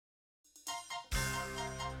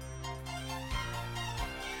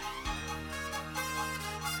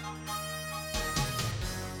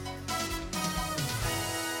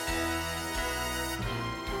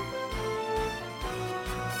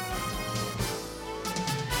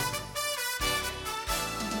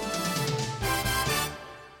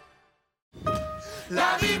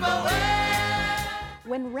La Viva Way.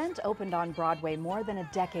 When Rent opened on Broadway more than a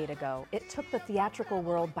decade ago, it took the theatrical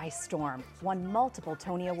world by storm, won multiple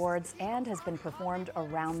Tony Awards, and has been performed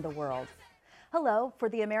around the world. Hello, for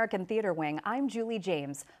the American Theater Wing, I'm Julie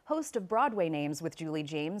James, host of Broadway Names with Julie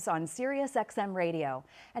James on Sirius XM Radio.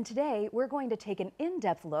 And today, we're going to take an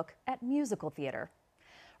in-depth look at musical theater.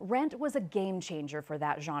 Rent was a game changer for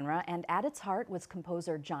that genre, and at its heart was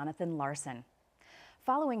composer Jonathan Larson.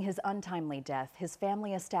 Following his untimely death, his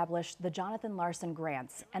family established the Jonathan Larson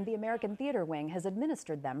Grants, and the American Theater Wing has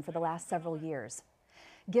administered them for the last several years.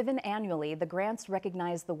 Given annually, the grants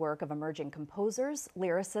recognize the work of emerging composers,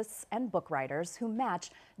 lyricists, and book writers who match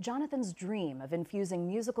Jonathan's dream of infusing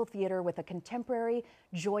musical theater with a contemporary,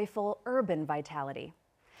 joyful, urban vitality.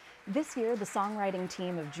 This year, the songwriting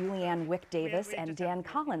team of Julianne Wick-Davis and Dan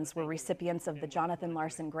Collins were recipients of the Jonathan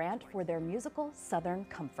Larson Grant for their musical Southern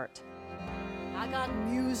Comfort. I got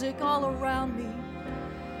music all around me.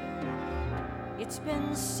 It's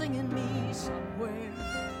been singing me somewhere.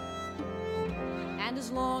 And as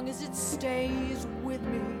long as it stays with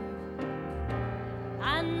me,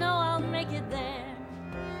 I know I'll make it there.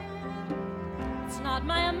 It's not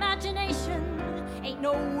my imagination, ain't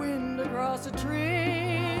no wind across a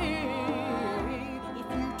tree. If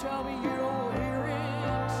you tell me you don't hear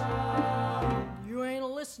it, you ain't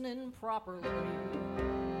listening properly.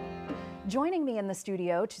 Joining me in the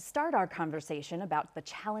studio to start our conversation about the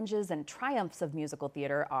challenges and triumphs of musical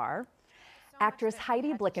theater are actress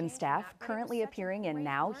Heidi Blickenstaff, currently appearing in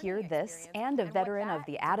Now Hear This, and a veteran of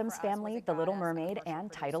The Addams Family, The Little Mermaid, and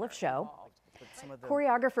Title of Show.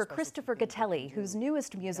 Choreographer Christopher Gattelli, whose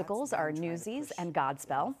newest musicals are Newsies and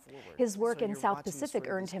Godspell. His work in South Pacific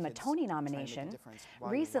earned him a Tony nomination.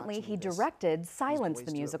 Recently, he directed Silence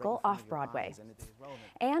the Musical off-Broadway.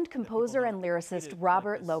 And composer and lyricist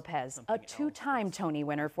Robert Lopez, a two-time Tony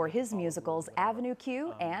winner for his musicals Avenue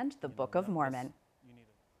Q and The Book of Mormon.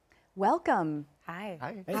 Welcome. Hi.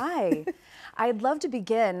 Hi. I'd love to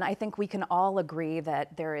begin. I think we can all agree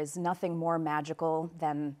that there is nothing more magical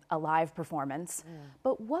than a live performance.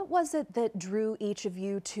 But what was it that drew each of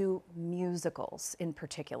you to musicals in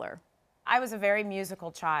particular? I was a very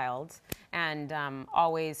musical child, and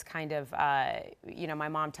always kind of, my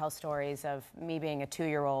mom tells stories of me being a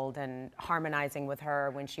 2-year-old and harmonizing with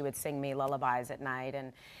her when she would sing me lullabies at night,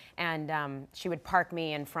 and she would park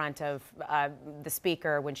me in front of the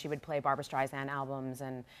speaker when she would play Barbra Streisand albums,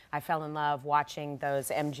 and I fell in love watching those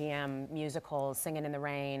MGM musicals, Singin' in the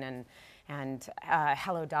Rain, and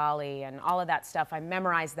Hello Dolly, and all of that stuff. I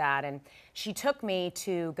memorized that, and she took me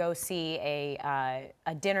to go see a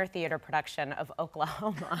dinner theater production of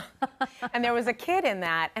Oklahoma. And there was a kid in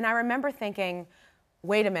that, and I remember thinking,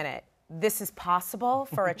 wait a minute, this is possible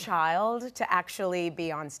for a child to actually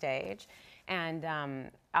be on stage. And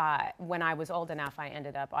when I was old enough, I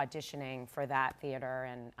ended up auditioning for that theater,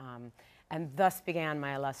 and thus began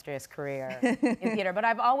my illustrious career in theater. But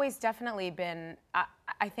I've always definitely been,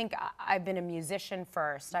 I think I've been a musician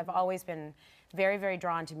first. I've always been very, very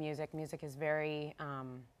drawn to music. Music is very,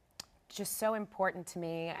 just so important to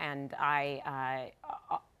me, and I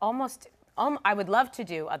would love to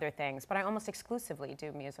do other things, but I almost exclusively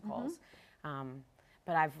do musicals.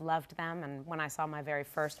 But I've loved them, and when I saw my very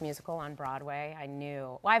first musical on Broadway, I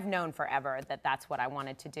knew, well, I've known forever that that's what I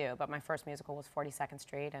wanted to do, but my first musical was 42nd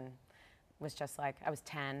Street, and was just like, I was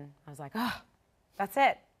 10. I was like, oh, that's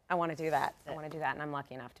it. I want to do that. I want to do that, and I'm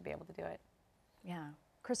lucky enough to be able to do it. Yeah.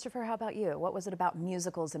 Christopher, how about you? What was it about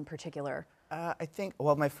musicals in particular? I think,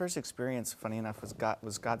 well, my first experience, funny enough, was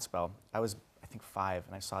Godspell. I was, I think, 5,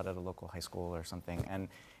 and I saw it at a local high school or something, and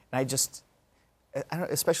I just, I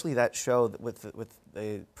don't, especially that show with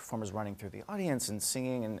the performers running through the audience and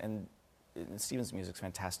singing, and Stephen's music's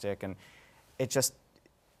fantastic, and it just,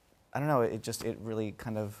 I don't know, it really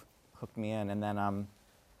kind of hooked me in, and then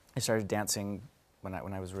I started dancing when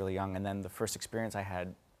I was really young, and then the first experience I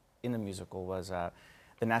had in a musical was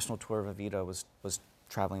the national tour of Evita was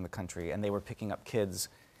traveling the country, and they were picking up kids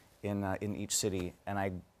in each city, and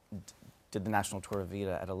I did the national tour of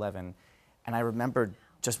Evita at 11, and I remember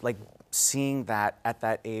just like seeing that at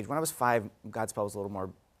that age. When I was 5, Godspell was a little more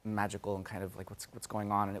magical and kind of like what's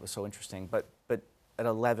going on, and it was so interesting. But at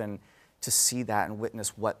 11, to see that and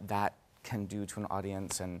witness what that can do to an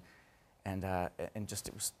audience, and just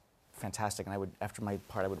it was fantastic. And I would, after my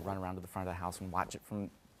part, I would run around to the front of the house and watch it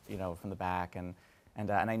from the back, and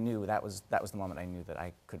I knew that was the moment I knew that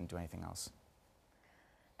I couldn't do anything else.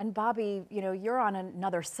 And Bobby, you're on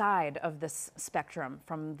another side of this spectrum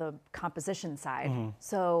from the composition side. Mm-hmm.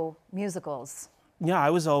 So musicals. Yeah, I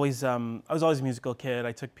was always a musical kid.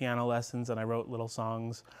 I took piano lessons and I wrote little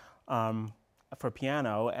songs for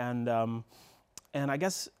piano. And And I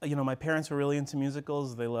guess, my parents were really into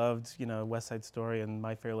musicals. They loved, West Side Story and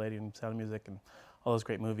My Fair Lady and Sound of Music and all those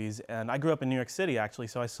great movies. And I grew up in New York City, actually,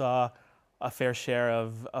 so I saw a fair share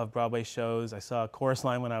of Broadway shows. I saw Chorus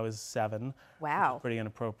Line when I was 7. Wow. Which was pretty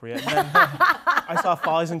inappropriate. And then I saw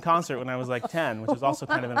Follies in concert when I was like 10, which was also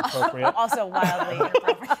kind of inappropriate. Also wildly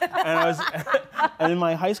inappropriate. And in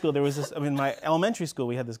my high school, there was this, my elementary school,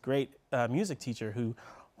 we had this great music teacher who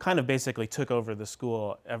kind of basically took over the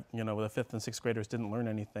school. The 5th and 6th graders didn't learn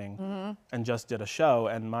anything and just did a show.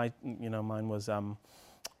 And mine was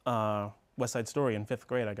West Side Story in 5th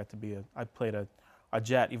grade. I played a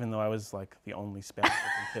jet, even though I was like the only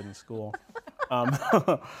Spanish-speaking kid in school.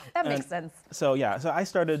 That makes sense. So yeah, so I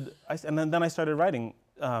started writing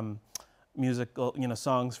musical,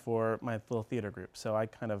 songs for my little theater group. So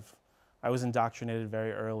I was indoctrinated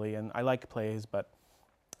very early, and I like plays, but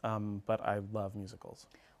I love musicals.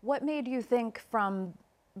 What made you think from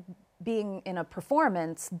being in a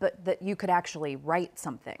performance, but that you could actually write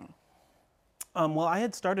something? Well, I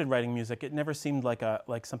had started writing music. It never seemed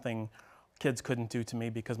like something kids couldn't do to me,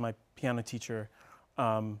 because my piano teacher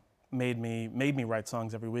made me write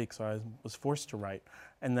songs every week, so I was forced to write.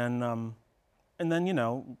 And then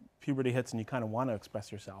puberty hits and you kind of want to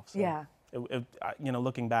express yourself. So Yeah.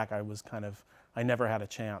 Looking back, I never had a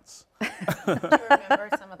chance. Do you remember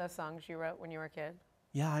some of the songs you wrote when you were a kid?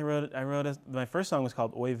 Yeah, my first song was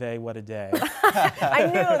called Oy Vey, What a Day. I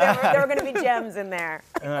knew there were going to be gems in there.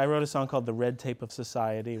 And I wrote a song called The Red Tape of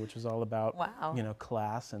Society, which was all about, Wow.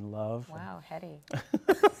 class and love. Wow, heady.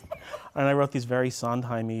 And I wrote these very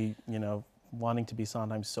Sondheim-y, wanting to be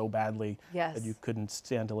Sondheim so badly Yes. that you couldn't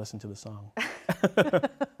stand to listen to the song.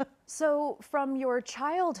 So from your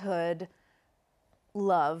childhood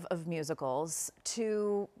love of musicals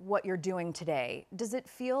to what you're doing today,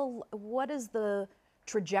 what is the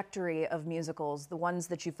trajectory of musicals, the ones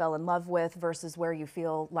that you fell in love with versus where you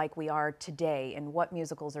feel like we are today, and what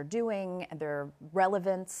musicals are doing and their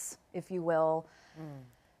relevance, if you will?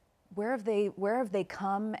 Where have they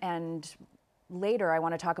come, and later I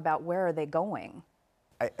want to talk about where are they going?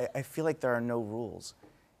 I feel like there are no rules,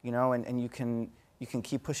 and you can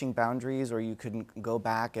keep pushing boundaries, or you can go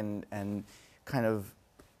back and kind of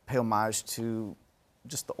pay homage to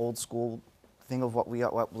just the old school thing of what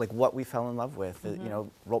we fell in love with.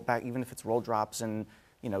 Roll back, even if it's Roll Drops and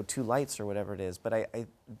 2 Lights or whatever it is. But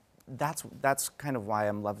that's kind of why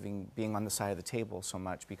I'm loving being on the side of the table so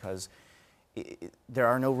much, because there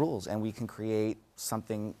are no rules, and we can create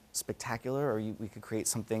something spectacular, or we could create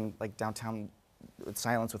something like Downtown with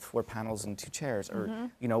Silence with 4 panels and 2 chairs, or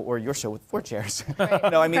or your show with 4 chairs.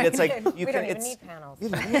 Right. No, I mean it's like We don't even need panels. You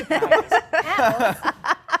don't need panels. Panels?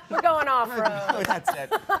 We're going off road. That's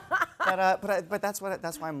it. But that's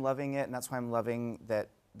why I'm loving it, and that's why I'm loving that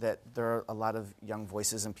there are a lot of young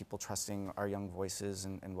voices and people trusting our young voices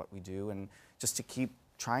and what we do, and just to keep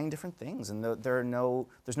trying different things. And there's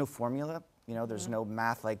no formula. There's no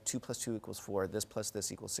math like 2 + 2 = 4. This plus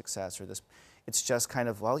this equals success, or this. It's just kind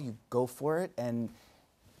of, you go for it, and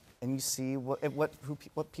you see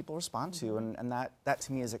what people respond to, and that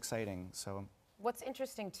to me is exciting. So. What's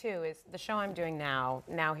interesting too is the show I'm doing now,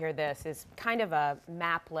 Now Hear This, is kind of a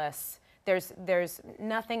mapless. There's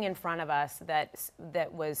nothing in front of us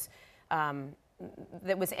that was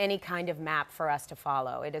any kind of map for us to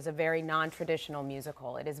follow. It is a very non-traditional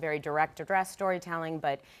musical. It is very direct address storytelling,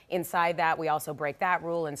 but inside that we also break that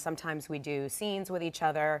rule, and sometimes we do scenes with each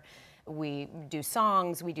other. We do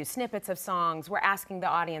songs, we do snippets of songs. We're asking the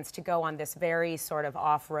audience to go on this very sort of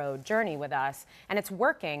off-road journey with us, and it's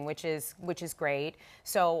working, which is great.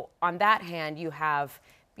 So on that hand, you have,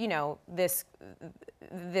 this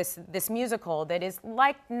musical that is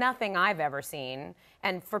like nothing I've ever seen,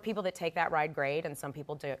 and for people that take that ride, great, and some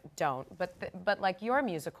people don't. But like your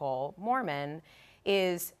musical, Mormon,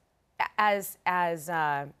 is as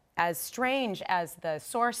strange as the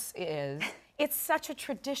source is. It's such a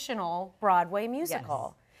traditional Broadway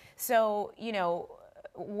musical. Yes. So,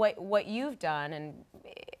 what you've done, and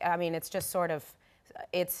I mean, it's just sort of,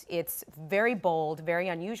 it's very bold, very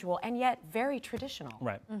unusual, and yet very traditional.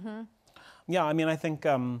 Right. Mm-hmm. Yeah, I mean, I think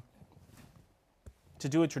to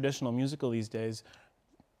do a traditional musical these days,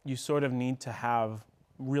 you sort of need to have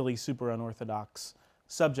really super unorthodox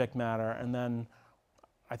subject matter, and then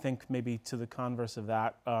I think maybe to the converse of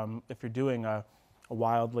that, if you're doing a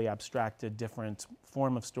wildly abstracted, different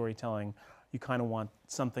form of storytelling, you kind of want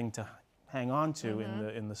something to hang on to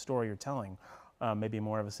in the story you're telling, maybe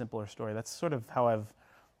more of a simpler story. That's sort of how I've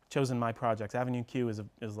chosen my projects. Avenue Q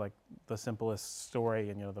is like the simplest story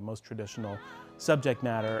and the most traditional subject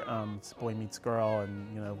matter. It's boy meets girl,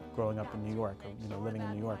 and growing up in New York, living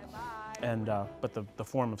in New York. but the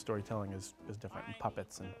form of storytelling is different, and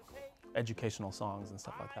puppets and educational songs and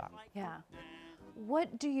stuff like that. Yeah.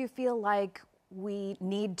 What do you feel like we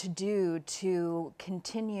need to do to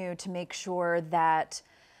continue to make sure that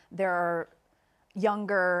there are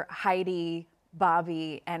younger Heidi,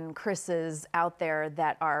 Bobby, and Chris's out there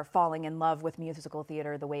that are falling in love with musical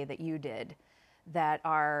theater the way that you did, that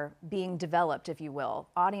are being developed, if you will?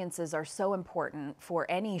 Audiences are so important for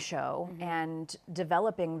any show, and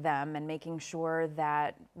developing them and making sure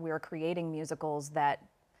that we're creating musicals that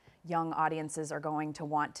young audiences are going to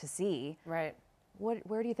want to see. Right.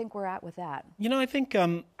 Where do you think we're at with that? You know, I think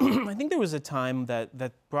I think there was a time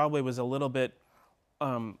that Broadway was a little bit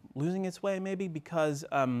losing its way, maybe, because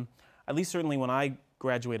at least certainly when I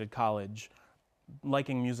graduated college,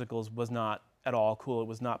 liking musicals was not at all cool. It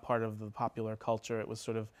was not part of the popular culture. It was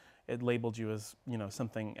sort of, it labeled you as, you know,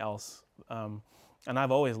 something else. And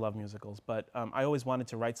I've always loved musicals, but I always wanted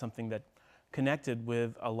to write something that connected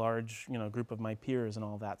with a large, you know, group of my peers and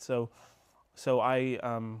all that. So I,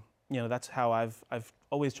 you know, that's how I've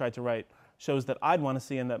always tried to write shows that I'd want to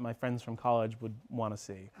see and that my friends from college would want to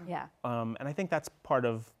see. Yeah. And I think that's part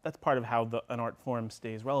of how an art form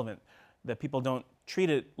stays relevant, that people don't treat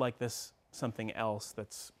it like this something else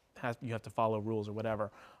you have to follow rules or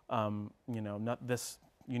whatever. You know, not this.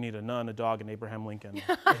 You need a nun, a dog, and Abraham Lincoln.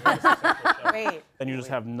 Wait. Then you just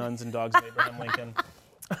have nuns and dogs and Abraham Lincoln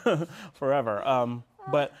forever.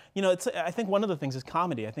 But you know, I think one of the things is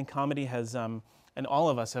comedy. I think comedy has, and all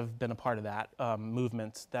of us have been a part of that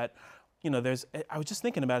movement. That, you know, I was just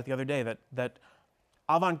thinking about it the other day that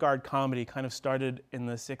avant-garde comedy kind of started in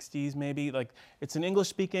the 60s, maybe. Like, it's an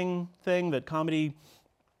English-speaking thing that comedy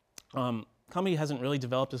hasn't really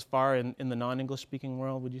developed as far in the non-English speaking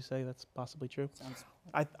world. Would you say that's possibly true?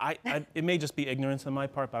 It may just be ignorance on my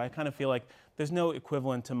part, but I kind of feel like there's no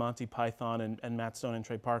equivalent to Monty Python and Matt Stone and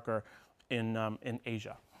Trey Parker in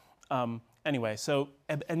Asia. Anyway, so,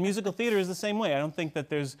 and musical theater is the same way. I don't think that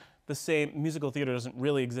there's the same, musical theater doesn't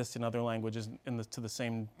really exist in other languages to the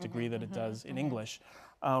same degree that it does in English.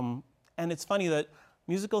 And it's funny that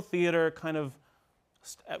musical theater kind of,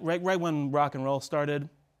 right when rock and roll started,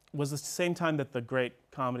 was the same time that the great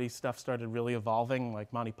comedy stuff started really evolving,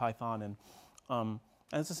 like Monty Python, and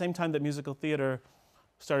it's the same time that musical theater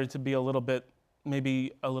started to be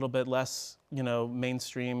maybe a little bit less, you know,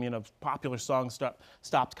 mainstream. You know, popular songs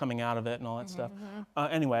stopped coming out of it and all that stuff.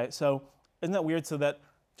 Anyway, so isn't that weird? So that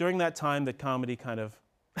during that time that comedy kind of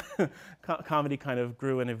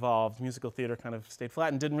grew and evolved, musical theater kind of stayed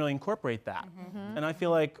flat and didn't really incorporate that. And I feel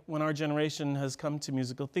like when our generation has come to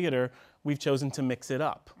musical theater, we've chosen to mix it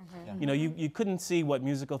up. Yeah. You know, you couldn't see what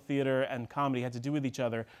musical theater and comedy had to do with each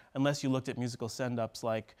other unless you looked at musical send-ups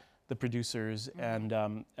like The Producers and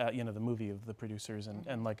you know, the movie of The Producers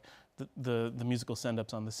and like the musical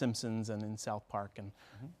send-ups on The Simpsons and in South Park and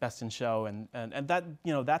Best in Show and that,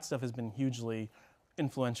 you know, that stuff has been hugely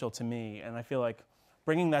influential to me, and I feel like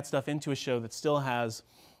bringing that stuff into a show that still has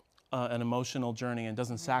an emotional journey and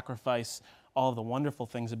doesn't sacrifice all of the wonderful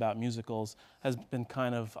things about musicals has been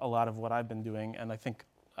kind of a lot of what I've been doing, and I think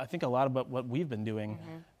a lot about what we've been doing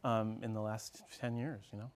in the last 10 years,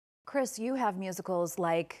 you know. Chris, you have musicals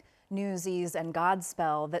like Newsies and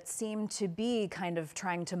Godspell that seem to be kind of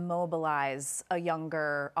trying to mobilize a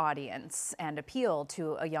younger audience and appeal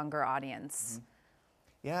to a younger audience.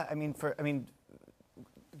 Yeah, I mean,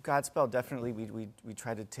 Godspell, definitely we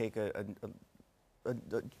tried to take a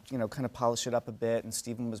you know, kind of polish it up a bit, and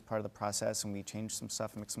Stephen was part of the process, and we changed some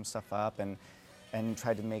stuff and mixed some stuff up and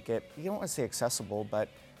tried to make it, you don't want to say accessible, but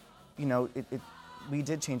you know, we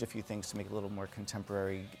did change a few things to make it a little more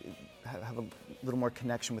contemporary, have a little more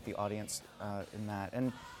connection with the audience in that.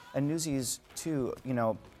 And Newsies too, you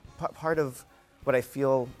know, part of what I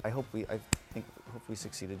think we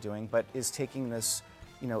succeeded doing, but is taking this,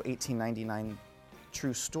 you know, 1899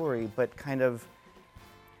 true story, but kind of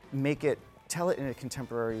tell it in a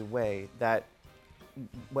contemporary way, that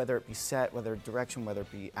whether it be set, whether direction, whether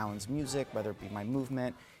it be Alan's music, whether it be my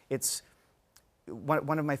movement, it's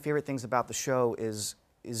one of my favorite things about the show is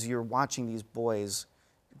you're watching these boys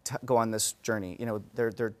go on this journey. You know,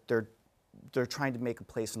 they're trying to make a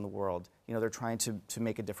place in the world. You know, they're trying to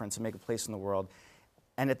make a difference and make a place in the world.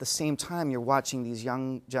 And at the same time, you're watching these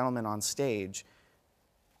young gentlemen on stage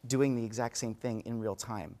doing the exact same thing in real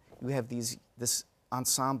time. You have this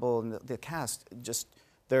ensemble and the cast,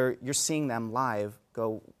 you're seeing them live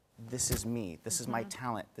go, this is me, this is my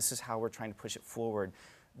talent, this is how we're trying to push it forward.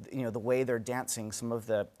 You know, the way they're dancing, some of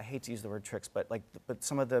the, I hate to use the word tricks, but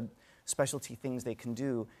some of the specialty things they can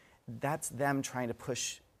do, that's them trying to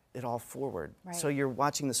push it all forward. Right. So you're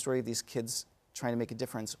watching the story of these kids trying to make a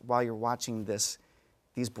difference while you're watching this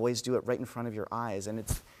these boys do it right in front of your eyes, and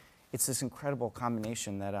it's this incredible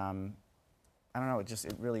combination that I don't know.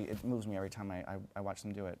 It really moves me every time I watch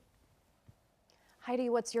them do it. Heidi,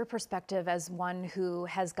 what's your perspective as one who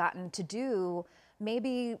has gotten to do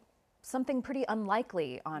maybe something pretty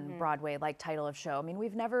unlikely on Broadway, like Title of Show? I mean,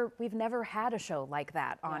 we've never had a show like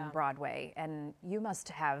that on Broadway, and you must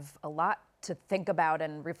have a lot to think about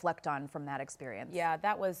and reflect on from that experience. Yeah,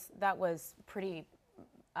 that was pretty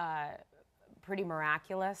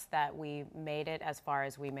miraculous that we made it as far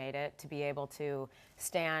as we made it, to be able to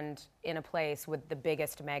stand in a place with the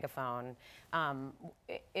biggest megaphone.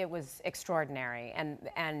 It was extraordinary, and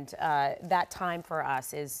that time for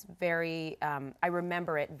us is very, I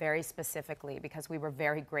remember it very specifically because we were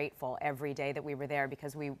very grateful every day that we were there,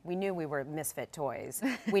 because we knew we were misfit toys.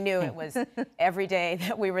 We knew it was every day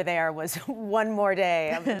that we were there was one more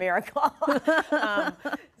day of the miracle.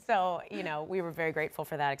 So, you know, we were very grateful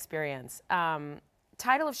for that experience.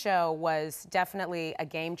 Title of Show was definitely a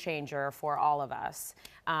game changer for all of us.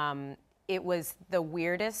 It was the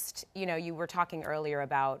weirdest, you know, you were talking earlier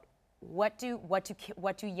about what do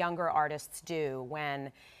younger artists do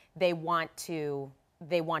when they want to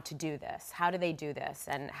do this? How do they do this,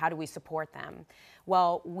 and how do we support them?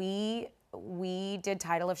 Well, we did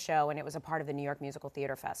Title of Show, and it was a part of the New York Musical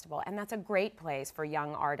Theater Festival, and that's a great place for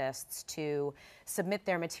young artists to submit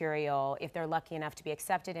their material if they're lucky enough to be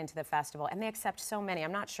accepted into the festival. And they accept so many.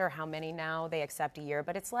 I'm not sure how many now they accept a year,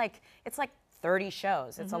 but it's like 30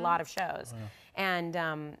 shows. It's a lot of shows. Oh,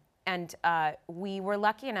 yeah. We were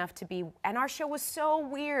lucky enough to be, and our show was so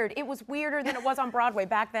weird. It was weirder than it was on Broadway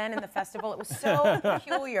back then in the festival. It was so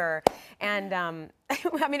peculiar. And I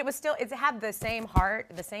mean, it had the same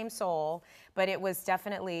heart, the same soul, but it was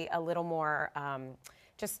definitely a little more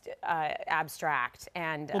just abstract.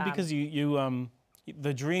 And well, because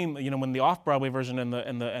the dream, you know, when the off-Broadway version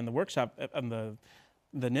and the workshop and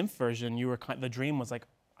the Nymph version, the dream was like,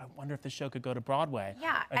 I wonder if this show could go to Broadway.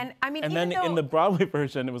 Yeah, and I mean, and then in the Broadway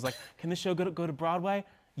version, it was like, can this show go to Broadway?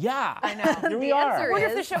 Yeah, I know. Here we are. I wonder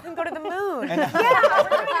if the show can go to the moon. Yeah, we're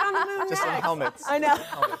doing it on the moon Just in next. helmets. I know.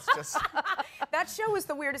 Helmets, just. That show was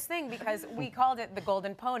the weirdest thing because we called it the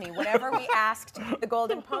Golden Pony. Whatever we asked the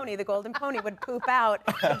Golden Pony would poop out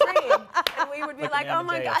the dream, and we would be like oh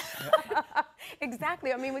my God.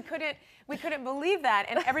 Exactly. I mean, we couldn't believe that,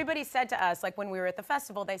 and everybody said to us, like when we were at the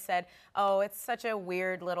festival, they said, "Oh, it's such a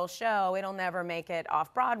weird little show. It'll never make it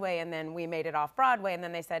off Broadway." And then we made it off Broadway, and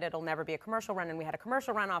then they said it'll never be a commercial run, and we had a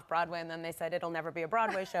commercial run off Broadway, and then they said it'll never be a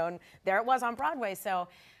Broadway show, and there it was on Broadway. So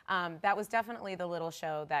that was definitely the little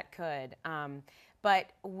show that could.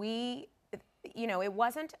 But we, you know, it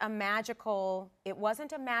wasn't a magical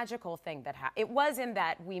thing that happened. It was in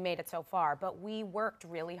that we made it so far, but we worked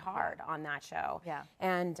really hard on that show. Yeah.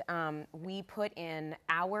 And we put in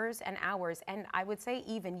hours and hours, and I would say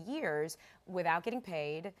even years without getting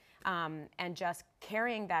paid, and just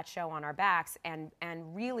carrying that show on our backs. And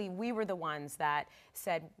really, we were the ones that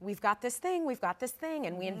said, we've got this thing,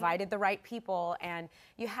 and we invited the right people. And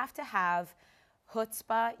you have to have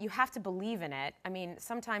chutzpah, you have to believe in it. I mean,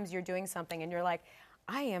 sometimes you're doing something and you're like,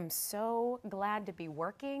 I am so glad to be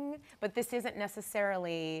working, but this isn't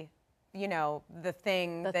necessarily, you know, the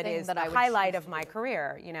thing that is the highlight of my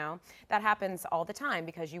career, you know. That happens all the time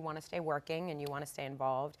because you want to stay working and you want to stay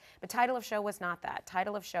involved. But Title of Show was not that.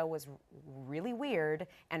 Title of Show was really weird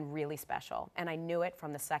and really special. And I knew it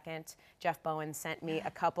from the second Jeff Bowen sent me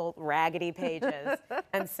a couple raggedy pages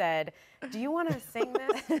and said, do you want to sing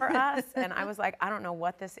this for us? And I was like, I don't know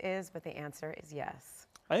what this is, but the answer is yes.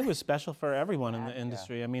 I think it was special for everyone in the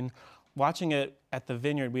industry. Yeah. I mean, watching it at the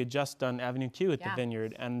Vineyard, we had just done Avenue Q at the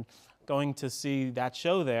Vineyard, and going to see that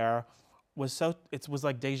show there was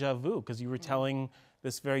like deja vu, because you were telling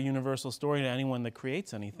this very universal story to anyone that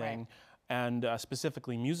creates anything, and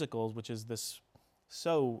specifically musicals, which is this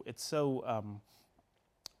it's so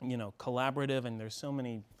you know, collaborative, and there's so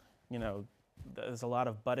many, you know, there's a lot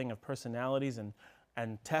of budding of personalities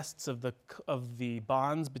and tests of the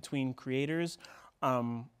bonds between creators,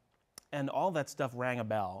 and all that stuff rang a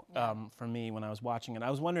bell for me when I was watching it. I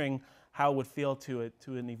was wondering how it would feel to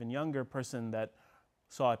an even younger person that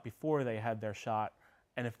saw it before they had their shot,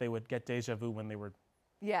 and if they would get deja vu when they were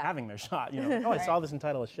having their shot. You know, oh, I saw this in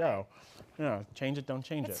Title of Show. You know, change it, don't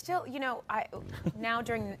change it. It's still, you know, now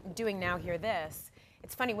doing Now Hear This,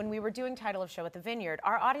 it's funny, when we were doing Title of Show at the Vineyard,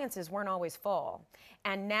 our audiences weren't always full.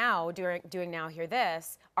 And now, doing Now Hear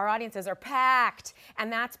This, our audiences are packed.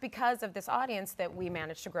 And that's because of this audience that we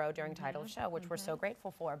managed to grow during Title of Show, which we're so grateful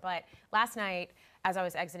for. But last night, as I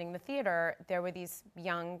was exiting the theater, there were these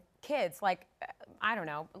young kids, like I don't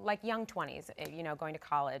know, like young 20s, going to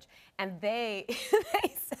college. And they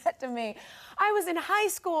they said to me, I was in high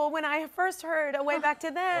school when I first heard A Way Back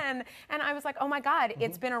to Then. And I was like, oh my God,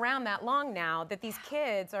 it's been around that long now that these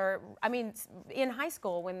kids are, in high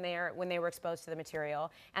school when they were exposed to the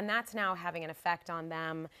material. And that's now having an effect on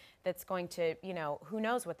them that's going to, who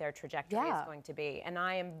knows what their trajectory is going to be. And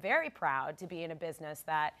I am very proud to be in a business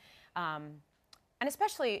that, and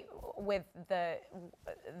especially with the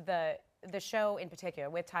show in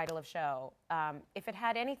particular, with Title of Show, if it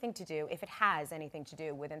has anything to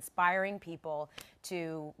do with inspiring people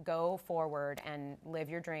to go forward and live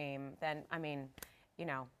your dream, then,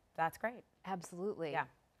 that's great. Absolutely. Yeah.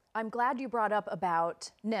 I'm glad you brought up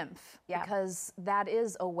about Nymph, because that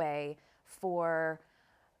is a way for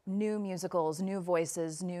new musicals, new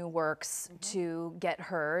voices, new works to get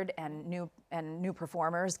heard, and new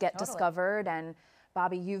performers get discovered. And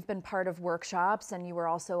Bobby, you've been part of workshops, and you were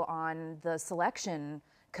also on the selection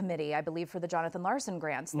committee, I believe, for the Jonathan Larson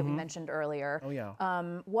grants that we mentioned earlier. Oh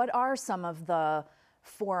yeah. What are some of the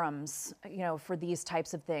forums, for these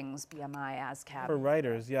types of things, BMI, ASCAP? For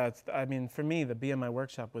writers, yeah. For me, the BMI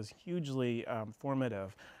workshop was hugely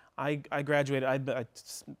formative. I graduated. I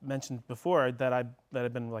mentioned before that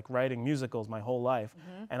I've been like writing musicals my whole life,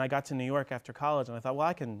 and I got to New York after college, and I thought, well,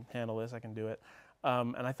 I can handle this. I can do it.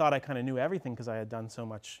 And I thought I kind of knew everything because I had done so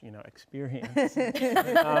much, experience.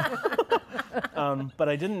 But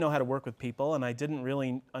I didn't know how to work with people, and I didn't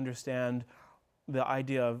really understand the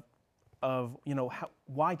idea of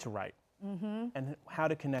why to write and how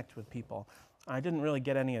to connect with people. I didn't really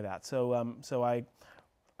get any of that. So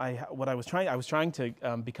I was trying to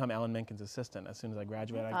become Alan Menken's assistant as soon as I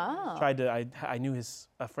graduated. I knew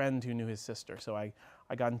a friend who knew his sister, so I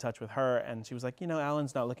got in touch with her, and she was like,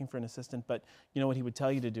 Alan's not looking for an assistant, but you know what he would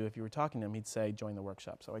tell you to do if you were talking to him? He'd say, join the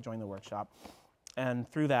workshop. So I joined the workshop, and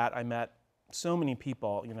through that I met so many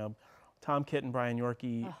people. Tom Kitt and Brian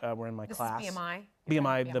Yorkie were in my class. This is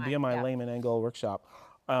BMI? The BMI Lehman Engel workshop.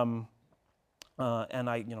 And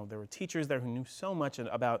there were teachers there who knew so much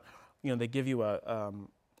about, they give you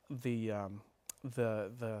the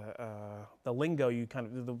lingo, you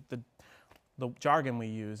kind of, the jargon we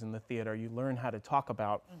use in the theater, you learn how to talk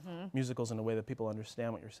about musicals in a way that people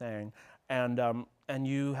understand what you're saying. And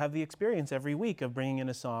you have the experience every week of bringing in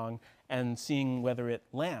a song and seeing whether it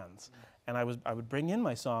lands. And I would bring in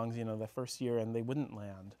my songs, the first year, and they wouldn't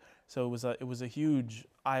land. So it was a huge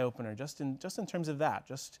eye opener, just in terms of that,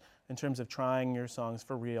 just in terms of trying your songs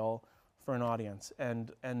for real for an audience,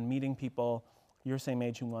 and meeting people your same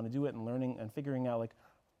age who want to do it, and learning and figuring out, like,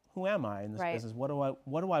 who am I in this business? What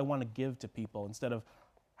do I want to give to people instead of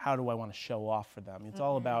how do I want to show off for them? It's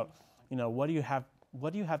all about, what do you have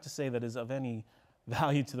to say that is of any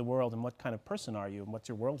value to the world, and what kind of person are you, and what's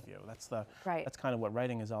your worldview? That's kind of what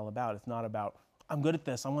writing is all about. It's not about, I'm good at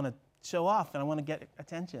this, I want to show off and I want to get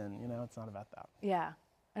attention. It's not about that. Yeah.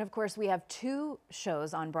 And of course, we have 2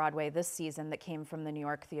 shows on Broadway this season that came from the New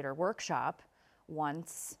York Theater Workshop,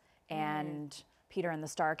 Once and Peter and the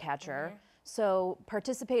Starcatcher. So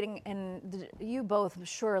participating in, you both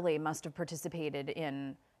surely must have participated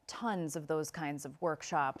in tons of those kinds of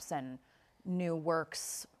workshops and new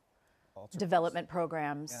works development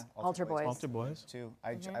programs. Yeah, Altar Boys. Altar Boys. Too.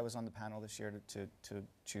 I was on the panel this year to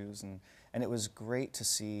choose, and it was great to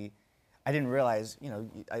see. I didn't realize,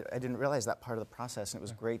 I didn't realize that part of the process, and it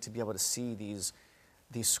was great to be able to see these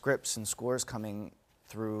scripts and scores coming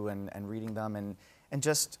through and reading them, and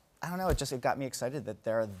just, I don't know, it got me excited that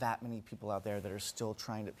there are that many people out there that are still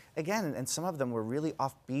trying to, again, and some of them were really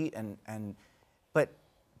offbeat,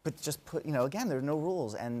 but just put, again, there are no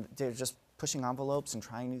rules, and they're just pushing envelopes and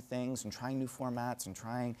trying new things and trying new formats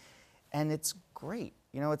and it's great.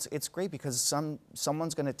 It's great because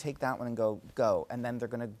someone's going to take that one and go, and then they're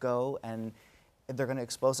going to go and they're going to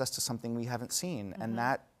expose us to something we haven't seen, and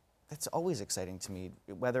that's always exciting to me,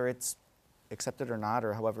 whether it's accepted or not,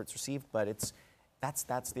 or however it's received. But that's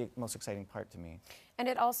the most exciting part to me. And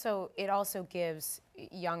it also gives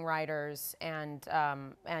young writers and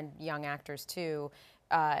young actors too,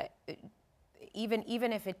 even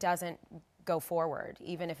if it doesn't go forward,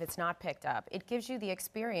 even if it's not picked up, it gives you the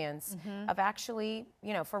experience of actually,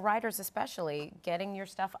 for writers especially, getting your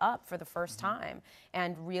stuff up for the first time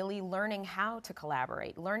and really learning how to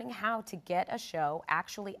collaborate, learning how to get a show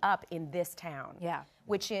actually up in this town. Yeah.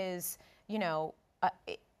 Which is,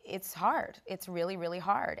 it's hard. It's really, really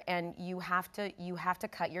hard, and you have to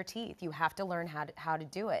cut your teeth. You have to learn how to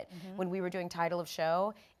do it. When we were doing Title of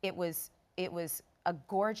Show, it was a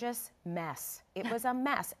gorgeous mess. It was a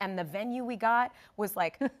mess. And the venue we got was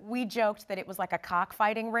like, we joked that it was like a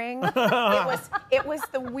cockfighting ring. It was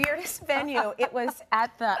the weirdest venue. It was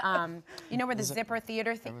at the, you know where the Zipper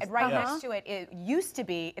Theater, right next to it. It used to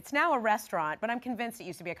be, it's now a restaurant, but I'm convinced it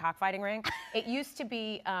used to be a cockfighting ring. It used to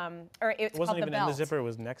be, or it's It wasn't called even the Belt. in the Zipper, it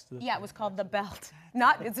was next to the Yeah, it was called the Belt.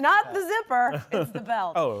 It's not the Zipper, it's the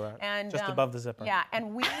Belt. Oh, right. And, Just above the Zipper. Yeah,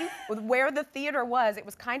 and where the theater was, it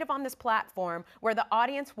was kind of on this platform where the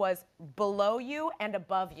audience was below you and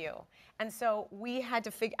above you. And so we had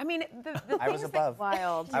to figure, I mean, the I was above.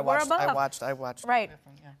 Wild. I were watched. above. I watched. Right,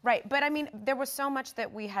 right. But I mean, there was so much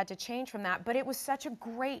that we had to change from that, but it was such a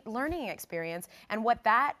great learning experience. And what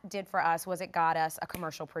that did for us was it got us a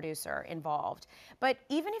commercial producer involved. But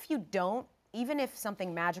even if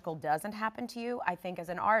something magical doesn't happen to you, I think as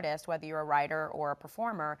an artist, whether you're a writer or a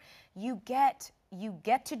performer, you get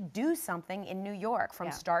to do something in New York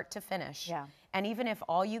from start to finish. Yeah. And even if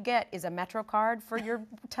all you get is a Metro card for your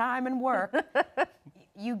time and work,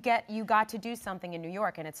 you got to do something in New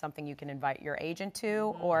York, and it's something you can invite your agent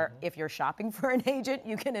to, or if you're shopping for an agent,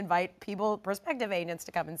 you can invite prospective agents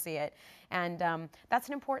to come and see it. And that's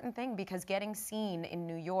an important thing, because getting seen in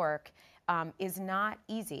New York is not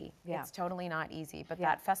easy. Yeah. It's totally not easy. But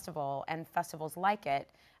that festival and festivals like it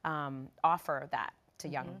offer that to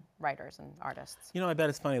young writers and artists. You know, I bet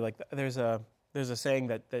it's funny. Like, there's a saying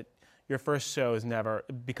that your first show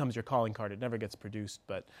becomes your calling card. It never gets produced,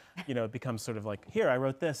 but you know, it becomes sort of like, here, I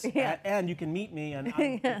wrote this, and you can meet me, and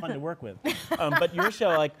I'm fun to work with. But your show,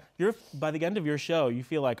 like, by the end of your show, you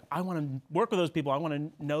feel like, I want to work with those people. I want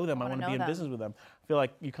to know them. I want to be in business with them. I feel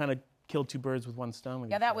like you kind of killed two birds with one stone.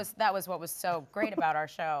 Yeah, that was what was so great about our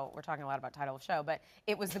show. We're talking a lot about title of show, but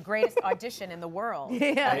it was the greatest audition in the world.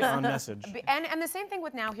 Right on message. And the same thing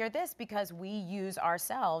with Now Hear This, because we use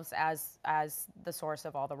ourselves as the source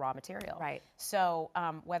of all the raw material. Right. So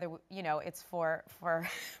whether it's for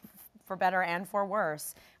better and for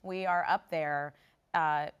worse, we are up there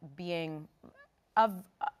being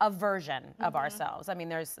a version of ourselves. I mean,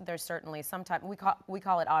 there's certainly sometimes we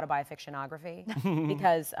call it autobifictionography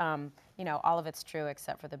because all of it's true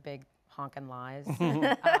except for the big honkin' lies, and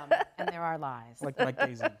there are lies. Like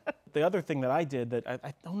Daisy. The other thing that I did that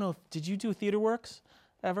I don't know, did you do TheaterWorks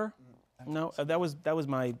ever? No, that was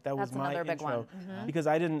my another big intro, one. because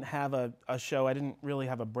I didn't have a show. I didn't really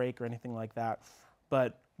have a break or anything like that,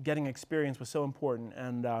 but getting experience was so important.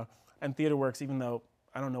 And TheaterWorks, even though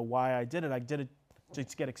I don't know why I did it to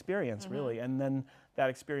get experience, really. And then that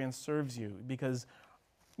experience serves you, because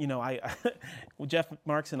Jeff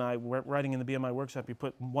Marks and I were writing in the BMI workshop. You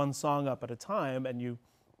put one song up at a time,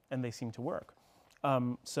 and they seem to work.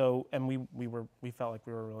 So we felt like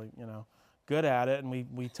we were really good at it, and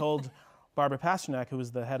we told Barbara Pasternak, who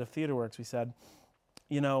was the head of TheaterWorks, we said,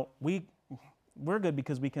 we're good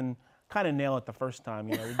because we can kind of nail it the first time.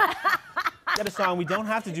 We get a song. We don't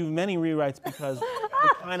have to do many rewrites because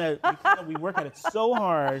we work at it so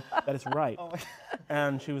hard that it's right.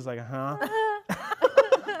 And she was like, huh?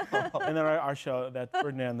 And then our show, that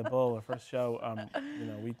Ferdinand the Bull, our first show,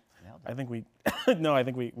 I think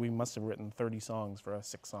we must have written 30 songs for a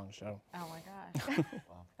 6-song show. Oh my gosh.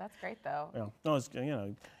 That's great though. Yeah. No, it's,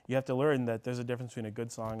 you have to learn that there's a difference between a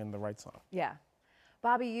good song and the right song. Yeah.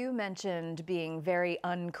 Bobby, you mentioned being very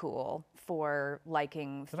uncool for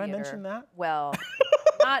liking theater. Did I mention that? Well,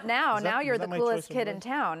 not now. Now you're the coolest kid in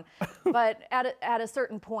town. But at a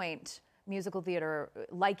certain point,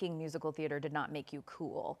 liking musical theater did not make you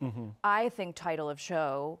cool. I think title of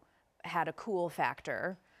show had a cool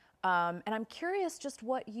factor. And I'm curious just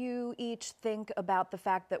what you each think about the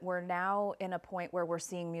fact that we're now in a point where we're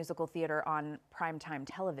seeing musical theater on primetime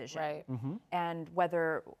television. Right. And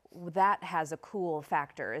whether that has a cool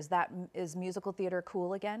factor. Is musical theater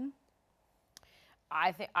cool again?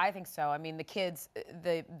 I think so. I mean, the kids,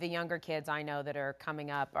 the younger kids I know that are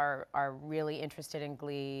coming up are really interested in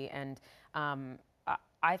Glee, and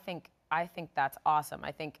I think that's awesome.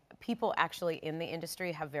 I think people actually in the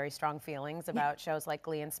industry have very strong feelings about shows like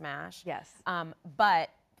Glee and Smash. Yes. But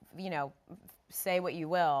say what you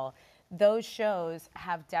will, those shows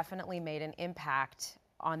have definitely made an impact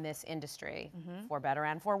on this industry, for better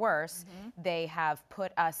and for worse. They have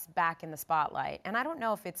put us back in the spotlight, and I don't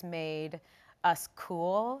know if it's made us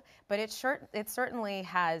cool, but it certainly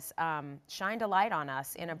has shined a light on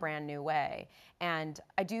us in a brand new way. And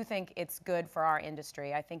I do think it's good for our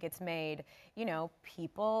industry. I think it's made,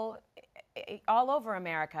 people all over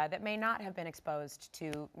America that may not have been exposed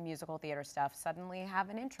to musical theater stuff suddenly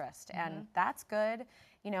have an interest, and that's good.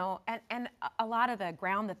 And a lot of the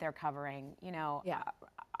ground that they're covering,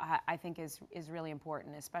 I think is really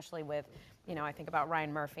important, especially with, I think about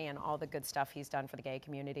Ryan Murphy and all the good stuff he's done for the gay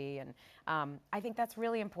community, and I think that's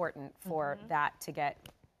really important for that to get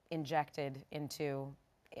injected into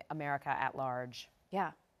America at large.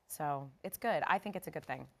 Yeah. So it's good. I think it's a good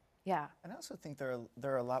thing. Yeah. And I also think there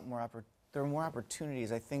are a lot more there are more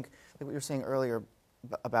opportunities. I think like what you were saying earlier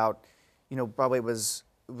about, Broadway was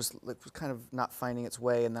kind of not finding its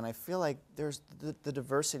way, and then I feel like there's the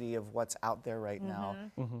diversity of what's out there right now.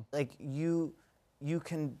 Like you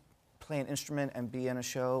can play an instrument and be in a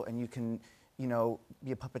show, and you can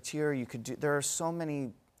be a puppeteer. You could do. There are so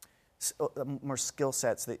many more skill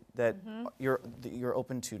sets that you're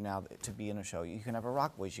open to now to be in a show. You can have a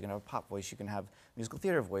rock voice, you can have a pop voice, you can have musical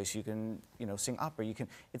theater voice, you can sing opera. You can.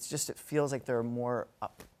 It feels like there are more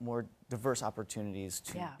diverse opportunities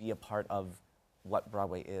to be a part of what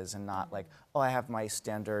Broadway is, and not like, oh, I have my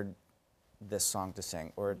standard this song to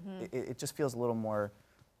sing, or it just feels a little more.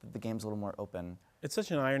 The game's a little more open. It's such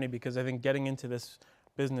an irony because I think getting into this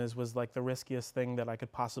business was like the riskiest thing that I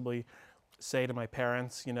could possibly say to my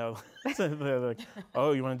parents, They're like,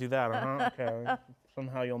 oh, you want to do that? Okay.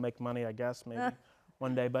 Somehow you'll make money, I guess, maybe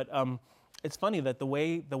one day. But it's funny that the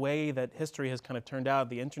way that history has kind of turned out,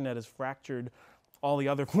 the internet has fractured all the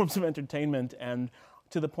other forms of entertainment, and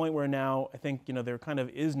to the point where now I think, there kind of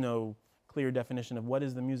is no clear definition of what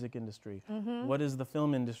is the music industry, what is the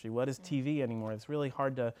film industry, what is TV anymore. It's really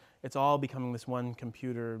hard it's all becoming this one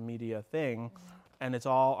computer media thing. And it's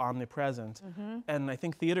all omnipresent. And I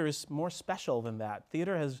think theater is more special than that.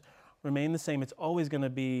 Theater has remained the same. It's always going to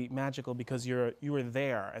be magical because you are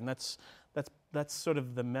there, and that's sort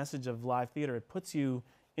of the message of live theater. It puts you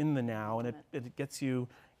in the now, and it gets you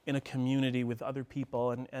in a community with other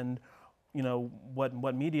people. And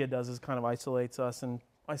what media does is kind of isolates us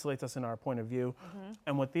in our point of view.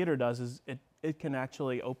 And what theater does is it can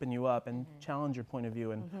actually open you up and challenge your point of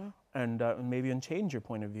view and maybe change your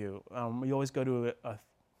point of view. You always go to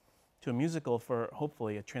a musical for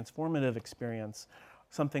hopefully a transformative experience,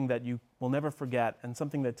 something that you will never forget, and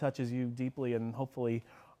something that touches you deeply and hopefully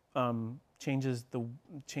changes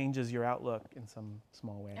your outlook in some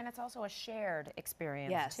small way. And it's also a shared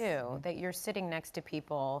experience too, that you're sitting next to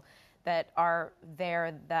people that are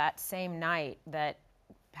there that same night that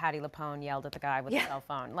Patti LuPone yelled at the guy with the cell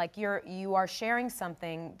phone. Like you are sharing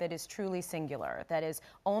something that is truly singular, that is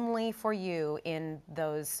only for you in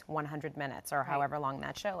those 100 minutes or however long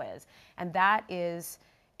that show is. And that is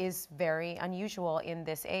very unusual in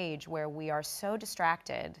this age where we are so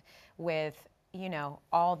distracted with,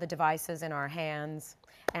 all the devices in our hands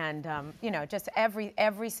and, just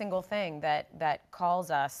every single thing that calls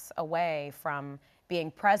us away from being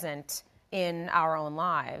present in our own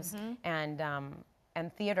lives.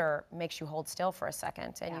 And theater makes you hold still for a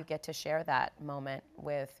second, and you get to share that moment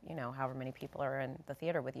with, however many people are in the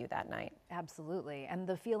theater with you that night. Absolutely. And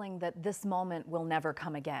the feeling that this moment will never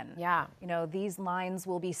come again. Yeah. These lines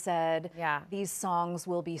will be said, these songs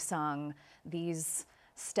will be sung, these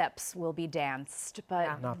steps will be danced,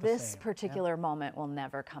 but this particular moment will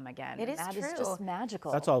never come again. It is that true. Is just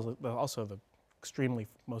magical. That's also the extremely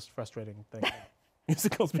most frustrating thing.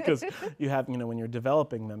 Musicals, because you have, when you're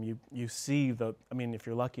developing them, you see if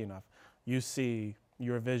you're lucky enough, you see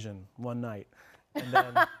Eurovision one night, and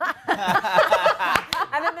then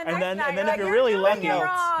and then if you're really lucky,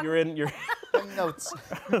 you're in notes.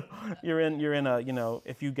 you're in a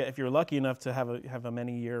if you're lucky enough to have a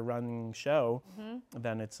many-year running show,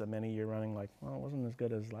 then it's a many-year running it wasn't as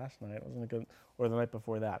good as last night, wasn't it good, or the night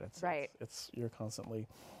before that. It's you're constantly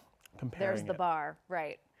comparing. There's the bar,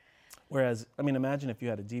 right. Whereas, imagine if you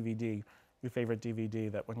had a DVD, your favorite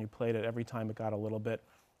DVD, that when you played it, every time it got a little bit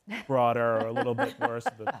broader or a little bit worse,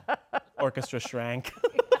 the orchestra shrank.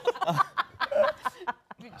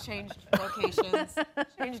 Changed locations,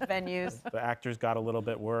 changed venues. The actors got a little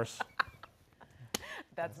bit worse.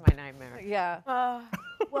 That's my nightmare. Yeah.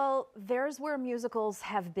 Well, there's where musicals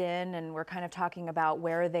have been, and we're kind of talking about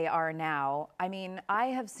where they are now. I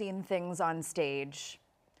have seen things on stage,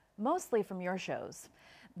 mostly from your shows,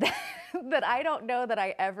 that I don't know that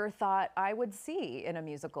I ever thought I would see in a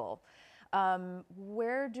musical.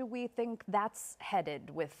 Where do we think that's headed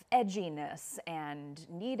with edginess and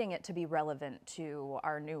needing it to be relevant to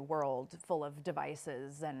our new world full of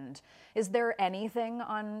devices? And is there anything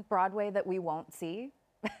on Broadway that we won't see?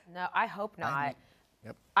 No, I hope not.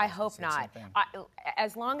 Yep. I hope not.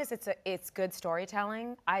 As long as it's good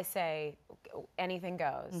storytelling, I say anything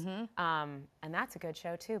goes. And that's a good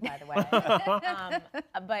show too, by the way.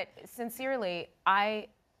 But sincerely, I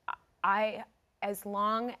as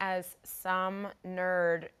long as some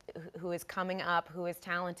nerd who is coming up, who is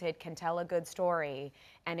talented, can tell a good story,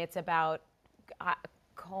 and it's about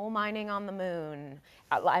coal mining on the moon.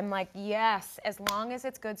 I'm like, yes, as long as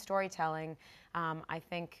it's good storytelling.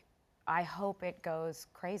 I hope it goes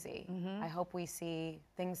crazy. I hope we see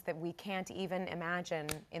things that we can't even imagine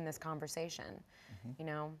in this conversation. You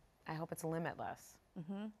know, I hope it's limitless.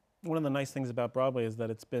 One of the nice things about Broadway is that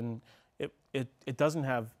it doesn't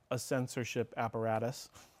have a censorship apparatus,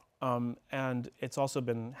 and it's also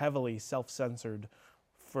been heavily self-censored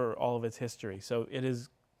for all of its history. So it is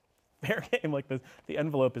very, like the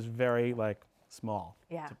envelope is very like small.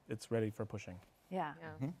 Yeah. It's ready for pushing. Yeah.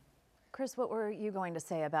 Chris, what were you going to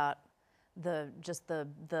say about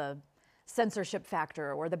the censorship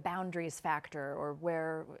factor or the boundaries factor,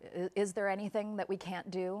 or is there anything that we can't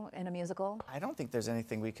do in a musical? I don't think there's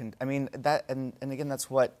anything we can. I mean, that and again, that's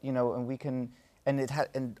what, you know, and we can,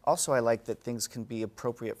 and also I like that things can be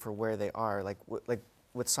appropriate for where they are. Like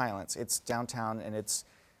with Silence, it's downtown and it's,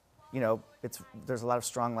 you know, there's a lot of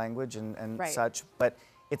strong language and Right. such, but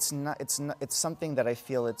it's it's something that I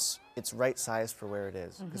feel it's right sized for where it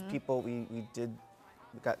is, because people we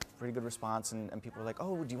got pretty good response, and people were like,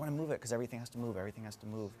 oh, do you want to move it? Because everything has to move, everything has to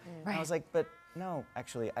move. And I was like, but no,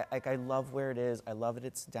 actually, I love where it is. I love that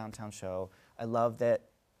it's a downtown show. I love that,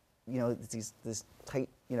 you know, it's this tight,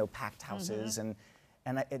 you know, packed houses, and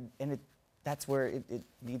that's where it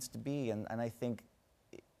needs to be, and I think,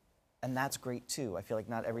 and that's great too. I feel like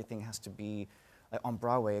not everything has to be on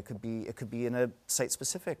Broadway. It could be in a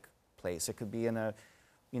site-specific place. It could be in a,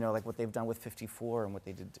 you know, like what they've done with 54 and what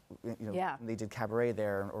they did, you know, Yeah. when they did Cabaret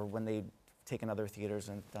there, or when they've taken other theaters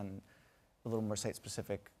and done a little more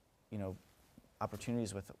site-specific, you know,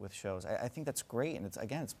 opportunities with shows. I think that's great, and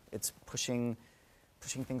it's pushing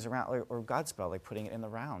things around, or Godspell, like putting it in the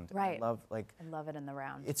round. Right. I love it in the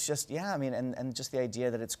round. It's just, yeah, I mean, and just the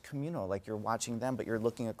idea that it's communal, like you're watching them, but you're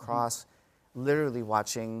looking across, literally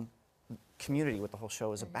watching Community, what the whole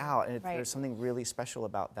show is about, and Right. there's something really special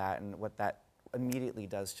about that, and what that immediately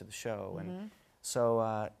does to the show, and so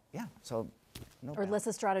yeah, so no. Or doubt.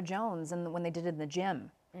 Lysistrata Jones, and when they did it in the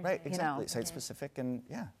gym, Right, exactly, know. site-specific, and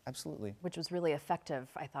yeah, absolutely. which was really effective,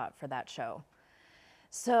 I thought, for that show.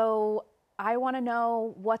 So I want to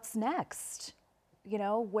know what's next. You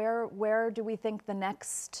know, where do we think the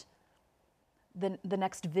next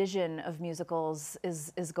vision of musicals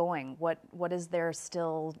is going? What is there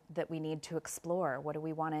still that we need to explore? What do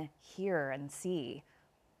we want to hear and see?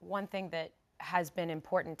 One thing that has been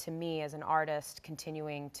important to me as an artist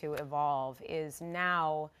continuing to evolve is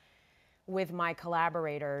now with my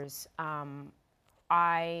collaborators,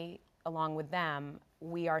 I, along with them,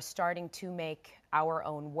 we are starting to make our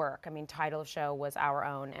own work. I mean, title of show was our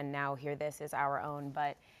own, and now Hear This is our own,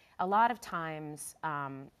 but a lot of times,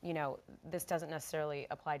 you know, this doesn't necessarily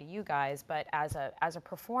apply to you guys, but as a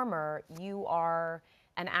performer, you are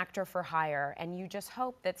an actor for hire, and you just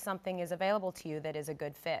hope that something is available to you that is a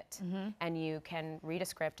good fit, and you can read a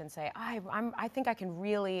script and say, I think I can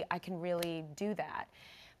really do that,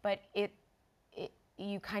 but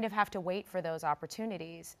you kind of have to wait for those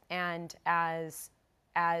opportunities, and as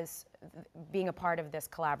being a part of this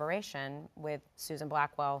collaboration with Susan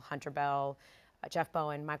Blackwell, Hunter Bell, Jeff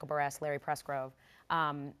Bowen, Michael Buress, Larry Pressgrove,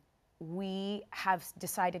 we have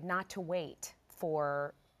decided not to wait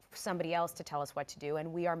for somebody else to tell us what to do,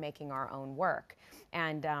 and we are making our own work.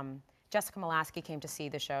 And Jessica Molaski came to see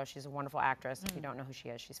the show. She's a wonderful actress. If you don't know who she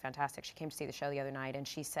is, she's fantastic. She came to see the show the other night, and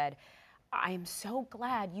she said, I am so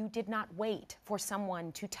glad you did not wait for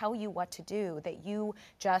someone to tell you what to do, that you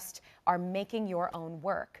just are making your own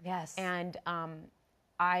work. Yes. And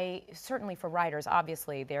I certainly, for writers,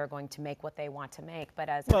 obviously they're going to make what they want to make, but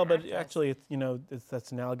as Well, an but actress, actually, it's, you know,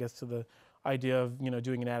 that's analogous to the idea of, you know,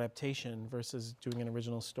 doing an adaptation versus doing an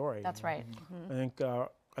original story. that's right. I think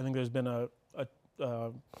there's been a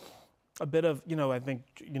bit of, you know, I think,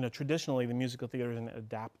 you know, traditionally the musical theater is an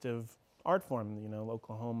adaptive art form. You know,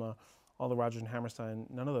 Oklahoma, all the Rodgers and Hammerstein,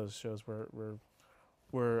 none of those shows were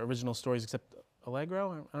original stories except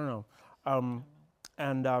Allegro. I don't know.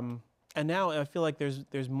 And now I feel like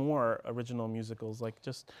there's more original musicals, like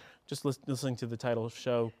just listening to the title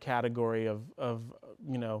show category of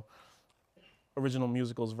you know, original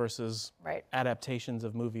musicals versus Right. adaptations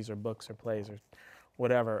of movies or books or plays or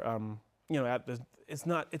whatever. You know, it's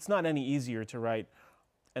not any easier to write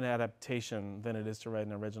an adaptation than it is to write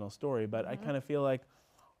an original story. But I kind of feel like,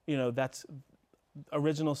 you know, that's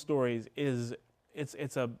original stories is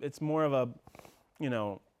it's more of a, you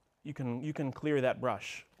know, you can clear that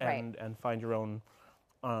brush and find your own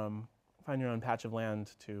patch of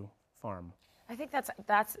land to farm. I think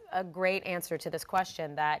that's a great answer to this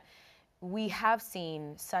question, that we have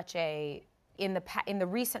seen such a in the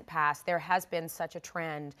recent past, there has been such a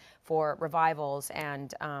trend for revivals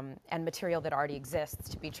and material that already exists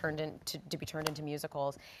to be turned into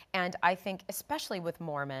musicals. And I think, especially with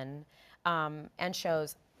Mormon and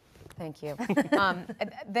shows, thank you,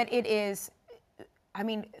 that it is. I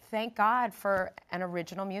mean, thank God for an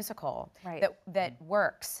original musical that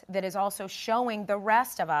works, that is also showing the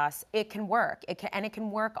rest of us it can work. It can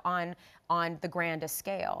work on the grandest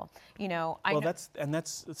scale. You know, that's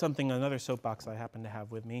something, another soapbox I happen to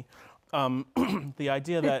have with me. The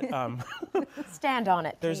idea that stand on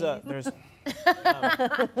it. There's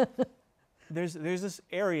this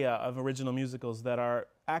area of original musicals that are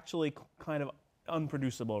actually kind of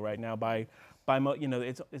unproducible right now by you know,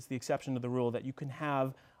 it's the exception to the rule that you can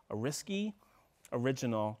have a risky,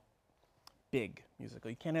 original, big musical.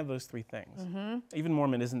 You can't have those three things. Even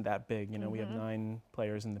Mormon isn't that big. You know, we have 9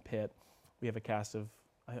 players in the pit. We have a cast of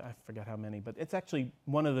I forget how many, but it's actually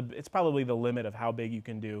it's probably the limit of how big you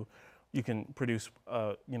can do. You can produce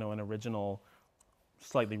you know, an original,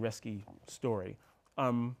 slightly risky story.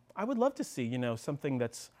 I would love to see, you know, something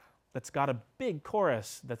that's got a big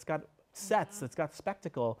chorus, that's got sets, that's got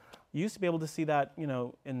spectacle. You used to be able to see that, you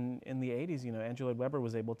know, in the 80s. You know, Andrew Lloyd Webber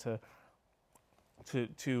was able to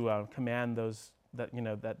command those, that, you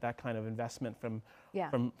know, that kind of investment from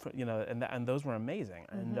you know, and those were amazing.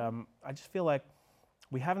 And I just feel like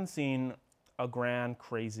we haven't seen a grand,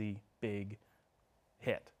 crazy, big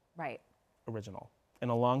hit original in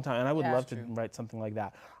a long time, and I would love to write something like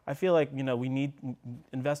that. I feel like, you know,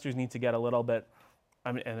 investors need to get a little bit.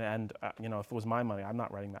 I mean, you know, if it was my money, I'm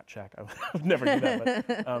not writing that check. I would never do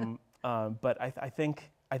that. But I think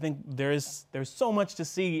there's so much to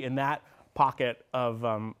see in that pocket of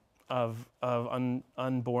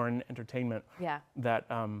unborn entertainment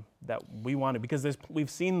that we want to, because we've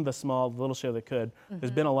seen the little show that could.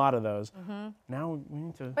 There's been a lot of those. Now we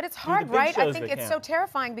need to. But it's hard, right? I think it's so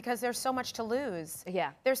terrifying because there's so much to lose.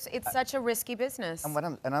 It's such a risky business.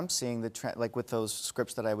 And I'm seeing the trend, like with those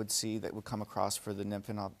scripts that I would see that would come across for the Nymph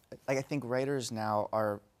and all. Like, I think writers now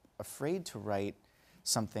are afraid to write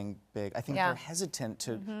something big. I think they're hesitant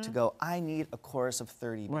to go, I need a chorus of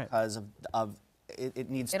 30 because of it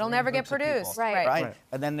needs. It'll never get produced, right?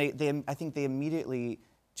 And then I think they immediately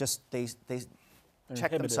just they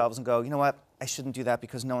check themselves and go, you know what, I shouldn't do that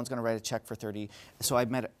because no one's going to write a check for 30. So I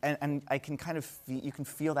met, and I can kind of you can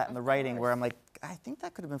feel that in the writing where I'm like, I think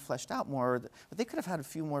that could have been fleshed out more, but they could have had a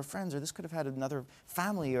few more friends, or this could have had another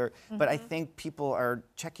family, or. But I think people are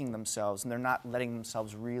checking themselves, and they're not letting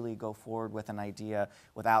themselves really go forward with an idea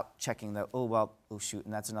without checking the oh shoot,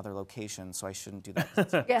 and that's another location, so I shouldn't do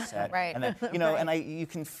that. Set. And then, you know, and you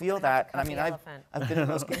can feel that. And I mean, I've been in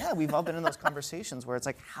those. We've all been in those conversations where it's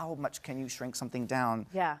like, how much can you shrink something down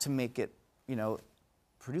to make it, you know,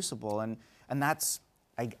 producible, and that's.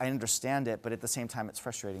 I understand it, but at the same time, it's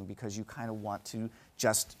frustrating because you kind of want to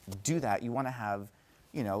just do that. You want to have,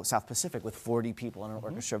 you know, South Pacific with 40 people in an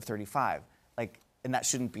orchestra of 35, like, and that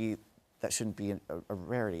shouldn't be a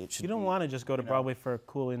rarity. It should. You don't want to just go to Broadway for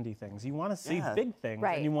cool indie things. You want to see big things,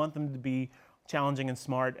 and you want them to be challenging and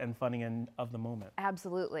smart and funny and of the moment.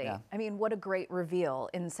 Absolutely. I mean, what a great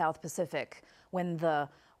reveal in South Pacific when the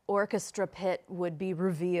orchestra pit would be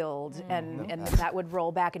revealed and that would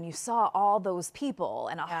roll back and you saw all those people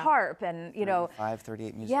and a harp and, you know,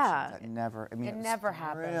 38 musicians. That never, I mean, it never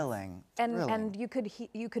happened. Thrilling. And you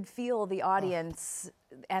could feel the audience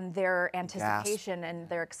and their anticipation and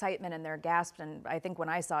their excitement and their gasp, and I think when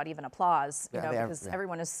I saw it, even applause, you know, because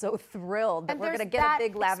everyone is so thrilled that we're going to get a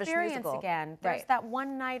big lavish musical again. There's that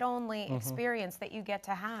one night only experience that you get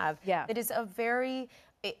to have. It is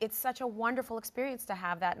it's such a wonderful experience to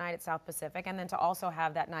have that night at South Pacific, and then to also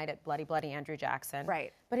have that night at Bloody Bloody Andrew Jackson.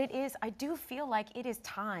 But I do feel like it is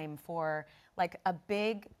time for like a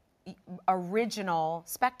big original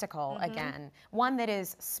spectacle again. One that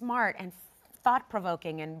is smart and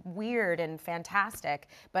thought-provoking and weird and fantastic,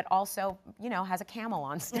 but also, you know, has a camel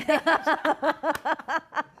on stage. Go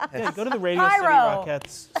to the Radio City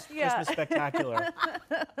Rockettes Christmas Spectacular.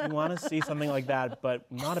 You want to see something like that, but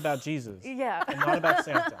not about Jesus. And not about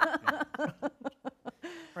Santa.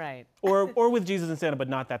 Or with Jesus and Santa, but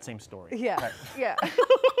not that same story.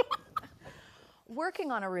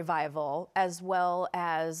 Working on a revival as well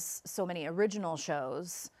as so many original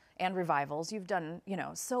shows and revivals, you've done, you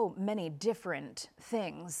know, so many different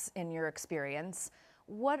things in your experience.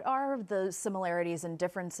 What are the similarities and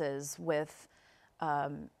differences with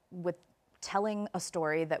telling a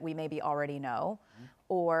story that we maybe already know,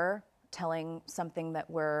 or telling something that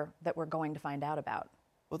we're going to find out about?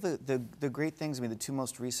 Well, the great things, I mean, the two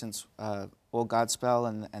most recent, Old Godspell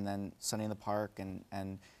and then Sunday in the Park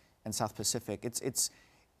and South Pacific.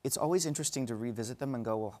 it's always interesting to revisit them and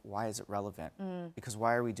go, well, why is it relevant? Because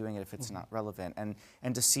why are we doing it if it's not relevant?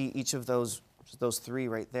 And to see each of those three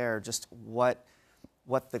right there, just what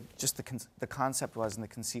the concept was and the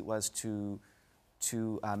conceit was to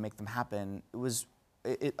make them happen.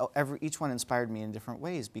 Each one inspired me in different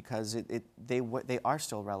ways because they are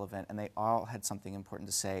still relevant and they all had something important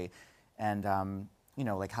to say, and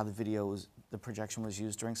like how the projection was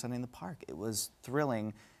used during Sunday in the Park. It was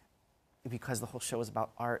thrilling because the whole show was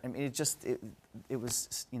about art. I mean, it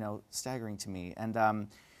was staggering to me. And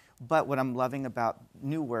but what I'm loving about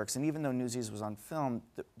new works, and even though Newsies was on film,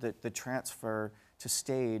 the transfer to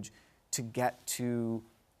stage to get to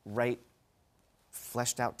write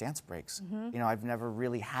fleshed out dance breaks. I've never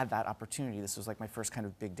really had that opportunity. This was like my first kind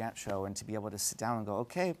of big dance show, and to be able to sit down and go,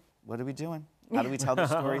 okay, what are we doing? How do we tell the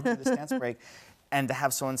story through this dance break? And to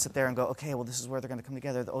have someone sit there and go, okay, well, this is where they're going to come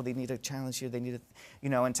together. Oh, they need a challenge here. They need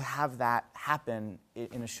and to have that happen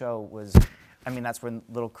in a show was, that's when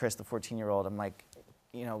little Chris, the 14-year-old, I'm like,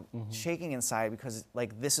 shaking inside because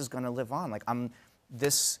like this is going to live on. Like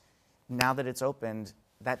now that it's opened,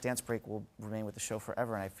 that dance break will remain with the show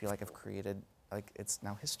forever, and I feel like I've created, like it's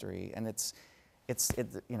now history, and it's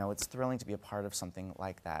thrilling to be a part of something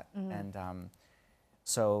like that, and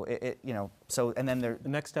so and then The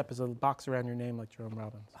next step is a box around your name like Jerome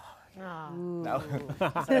Robbins. No,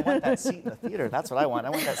 I want that seat in the theater. That's what I want. I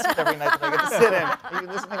want that seat every night that I get to sit in. Are you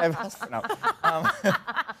listening? I've asked. No,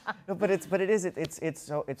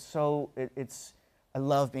 it's. I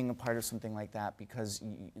love being a part of something like that because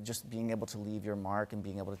just being able to leave your mark and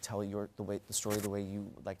being able to tell the story the way you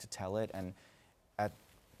would like to tell it, and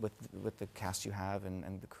with the cast you have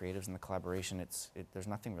and the creatives and the collaboration, there's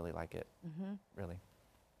nothing really like it, really.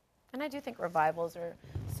 And I do think revivals are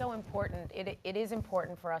so important. It is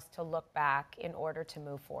important for us to look back in order to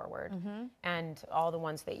move forward. And all the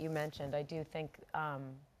ones that you mentioned, I do think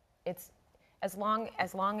it's as long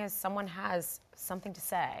as someone has something to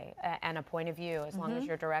say and a point of view, as long as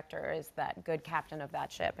your director is that good captain of that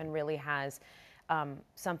ship and really has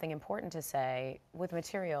something important to say with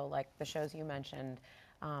material like the shows you mentioned,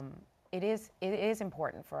 it is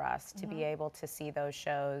important for us to be able to see those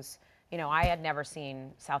shows. I had never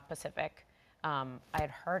seen South Pacific. I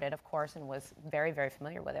had heard it, of course, and was very, very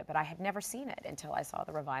familiar with it, but I had never seen it until I saw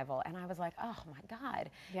the revival, and I was like, oh my God,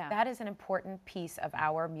 that is an important piece of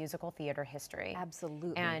our musical theater history.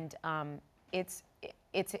 Absolutely. And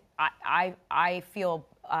I feel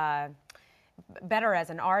better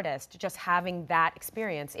as an artist just having that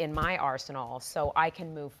experience in my arsenal, so I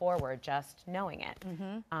can move forward just knowing it.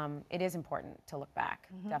 It is important to look back,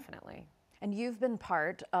 definitely. And you've been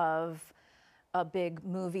part of a big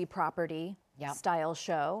movie property style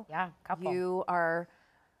show. Yeah, couple. You are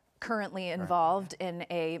currently involved in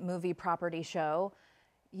a movie property show.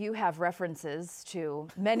 You have references to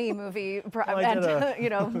many movie,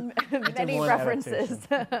 many references.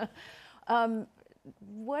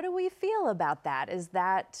 What do we feel about that? Is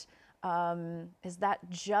that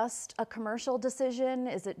just a commercial decision?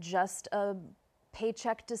 Is it just a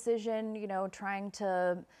paycheck decision? Trying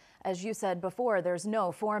to, as you said before, there's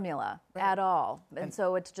no formula at all. And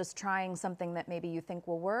so it's just trying something that maybe you think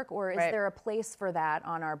will work, or is there a place for that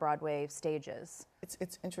on our Broadway stages?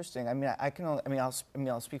 It's interesting.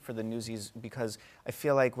 I'll speak for the Newsies because I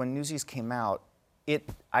feel like when Newsies came out,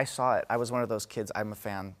 I saw it. I was one of those kids. I'm a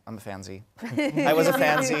fan. I'm a fansy. I was a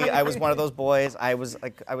fansy. I was one of those boys. I was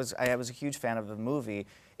a huge fan of the movie.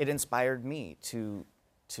 It inspired me to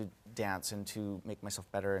dance and to make myself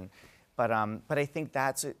better. But I think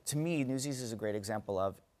to me, Newsies is a great example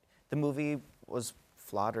of the movie was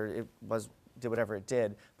flawed or did whatever it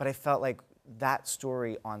did. But I felt like that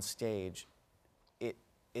story on stage, it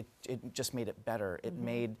just made it better. It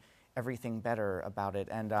made everything better about it,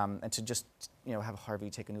 and to just have Harvey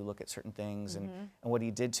take a new look at certain things and what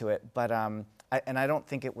he did to it. But I don't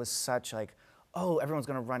think it was such like, oh, everyone's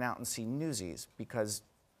going to run out and see Newsies because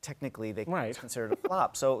technically they it's considered a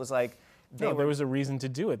flop. So it was like there was a reason to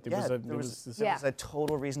do it. There was a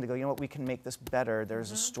total reason to go, we can make this better.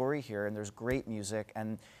 There's a story here, and there's great music,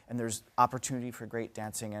 and there's opportunity for great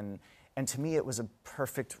dancing, and to me it was a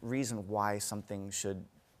perfect reason why something should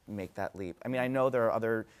make that leap. I know there are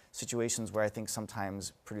other situations where I think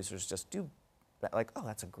sometimes producers just do like, oh,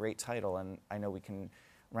 that's a great title, and I know we can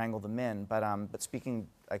wrangle them in. But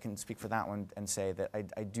I can speak for that one and say that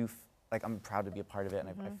I do like I'm proud to be a part of it,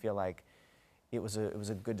 and I feel like it was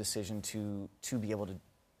a good decision to be able to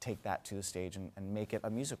take that to the stage and make it a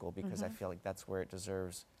musical because I feel like that's where it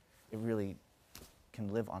deserves. It really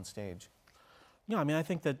can live on stage. Yeah, I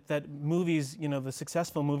think that movies, the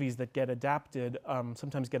successful movies that get adapted,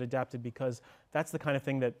 sometimes get adapted because that's the kind of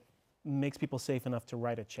thing that makes people safe enough to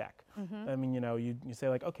write a check. I mean, you say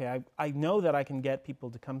like, okay, I know that I can get people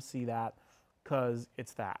to come see that because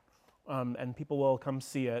it's that. And people will come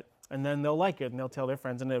see it, and then they'll like it, and they'll tell their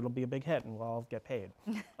friends, and it'll be a big hit, and we'll all get paid.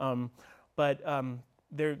 But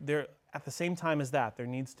there, at the same time as that, there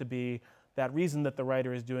needs to be that reason that the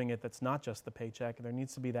writer is doing it that's not just the paycheck. There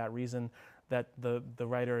needs to be that reason that the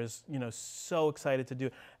writer is, so excited to do.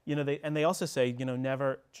 They also say,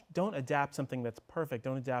 don't adapt something that's perfect.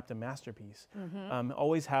 Don't adapt a masterpiece.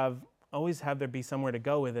 Always have there be somewhere to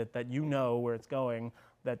go with it that where it's going,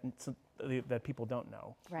 that people don't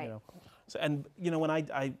know. Right. So when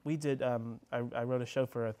I wrote a show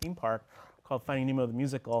for a theme park called Finding Nemo the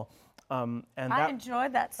Musical, and I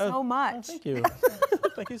enjoyed that so much. Oh, thank you.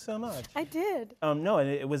 Thank you so much. I did. No, and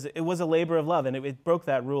it was a labor of love, and it broke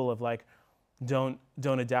that rule of like, don't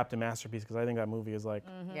adapt a masterpiece, because I think that movie is like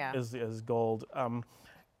is gold.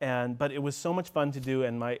 But it was so much fun to do,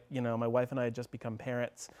 and my wife and I had just become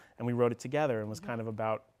parents, and we wrote it together, and was kind of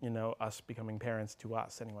about us becoming parents to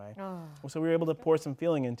us anyway. So we were able to pour some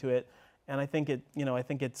feeling into it, and I think it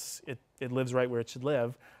lives right where it should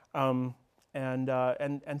live, and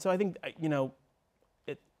so I think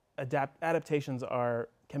adaptations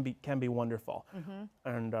can be wonderful,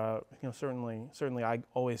 and certainly I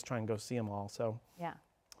always try and go see them all. So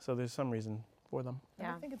so there's some reason for them.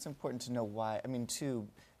 I think it's important to know why. I mean, too,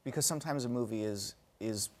 because sometimes a movie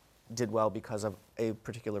did well because of a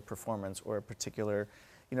particular performance or a particular,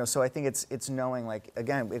 So I think it's knowing, like,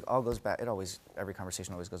 again, it all goes back. Every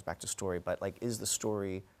conversation always goes back to story. But like, is the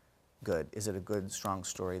story good? Is it a good, strong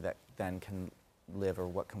story that then can live, or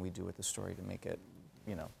what can we do with the story to make it,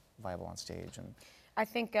 viable on stage? And I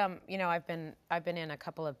think I've been in a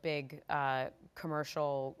couple of big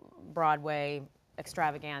commercial Broadway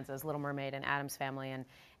extravaganzas, Little Mermaid and Addams Family,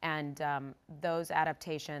 and those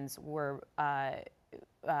adaptations were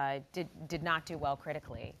did not do well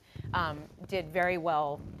critically. Did very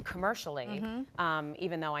well commercially,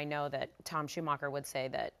 even though I know that Tom Schumacher would say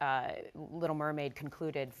that Little Mermaid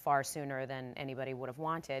concluded far sooner than anybody would have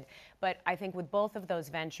wanted. But I think with both of those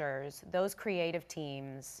ventures, those creative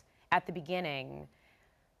teams at the beginning,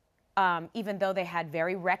 even though they had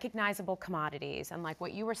very recognizable commodities, and like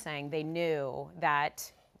what you were saying, they knew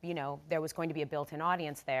that there was going to be a built-in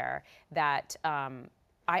audience there, that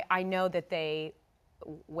I know that they,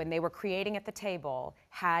 when they were creating at the table,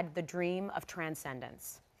 had the dream of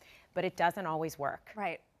transcendence, but it doesn't always work.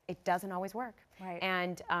 Right. It doesn't always work. Right.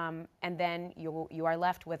 And then you are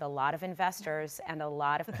left with a lot of investors and a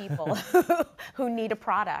lot of people who need a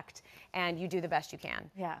product, and you do the best you can.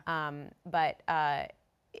 Yeah.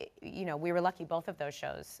 We were lucky. Both of those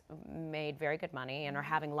shows made very good money and are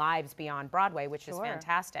having lives beyond Broadway, which is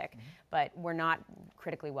fantastic. But we're not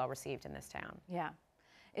critically well received in this town. Yeah.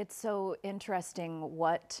 It's so interesting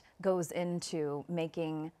what goes into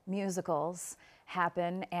making musicals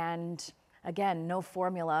happen, and again, no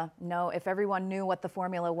formula. No, if everyone knew what the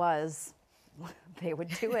formula was, they would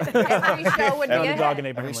do it. Every show would be a hit.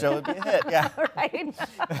 Every show would be a hit, yeah. Right?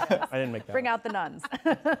 I didn't make that Bring up. out the nuns.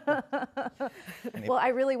 Well, I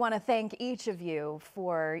really want to thank each of you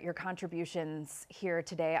for your contributions here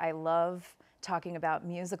today. I love talking about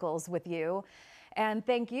musicals with you. And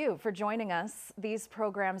thank you for joining us. These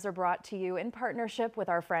programs are brought to you in partnership with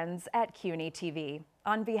our friends at CUNY TV.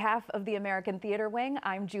 On behalf of the American Theater Wing,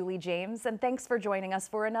 I'm Julie James, and thanks for joining us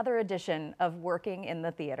for another edition of Working in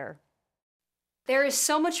the Theater. There is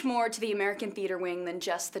so much more to the American Theater Wing than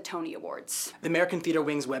just the Tony Awards. The American Theater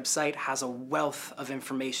Wing's website has a wealth of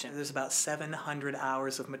information. There's about 700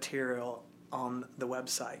 hours of material on the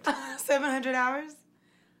website. 700 hours?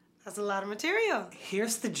 That's a lot of material.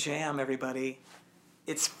 Here's the jam, everybody.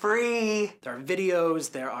 It's free. There are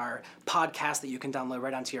videos, there are podcasts that you can download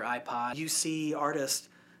right onto your iPod. You see artists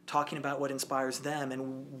talking about what inspires them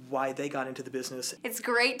and why they got into the business. It's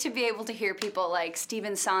great to be able to hear people like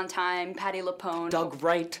Stephen Sondheim, Patti LuPone, Doug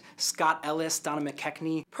Wright, Scott Ellis, Donna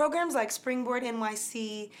McKechnie. Programs like Springboard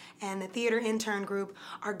NYC and the Theater Intern Group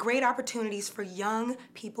are great opportunities for young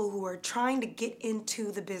people who are trying to get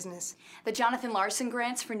into the business. The Jonathan Larson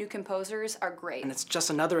grants for new composers are great. And it's just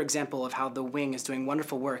another example of how the Wing is doing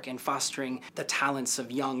wonderful work in fostering the talents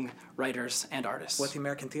of young writers and artists. What the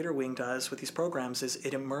American Theater Wing does with these programs is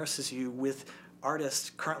it immerses you with artists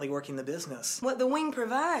currently working the business. What the Wing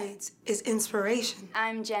provides is inspiration.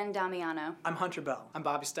 I'm Jen Damiano. I'm Hunter Bell. I'm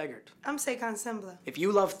Bobby Steggert. I'm Sekan Sembla. If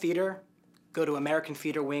you love theater, go to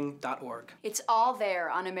AmericanTheaterWing.org. It's all there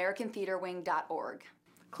on AmericanTheaterWing.org.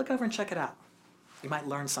 Click over and check it out. You might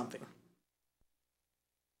learn something.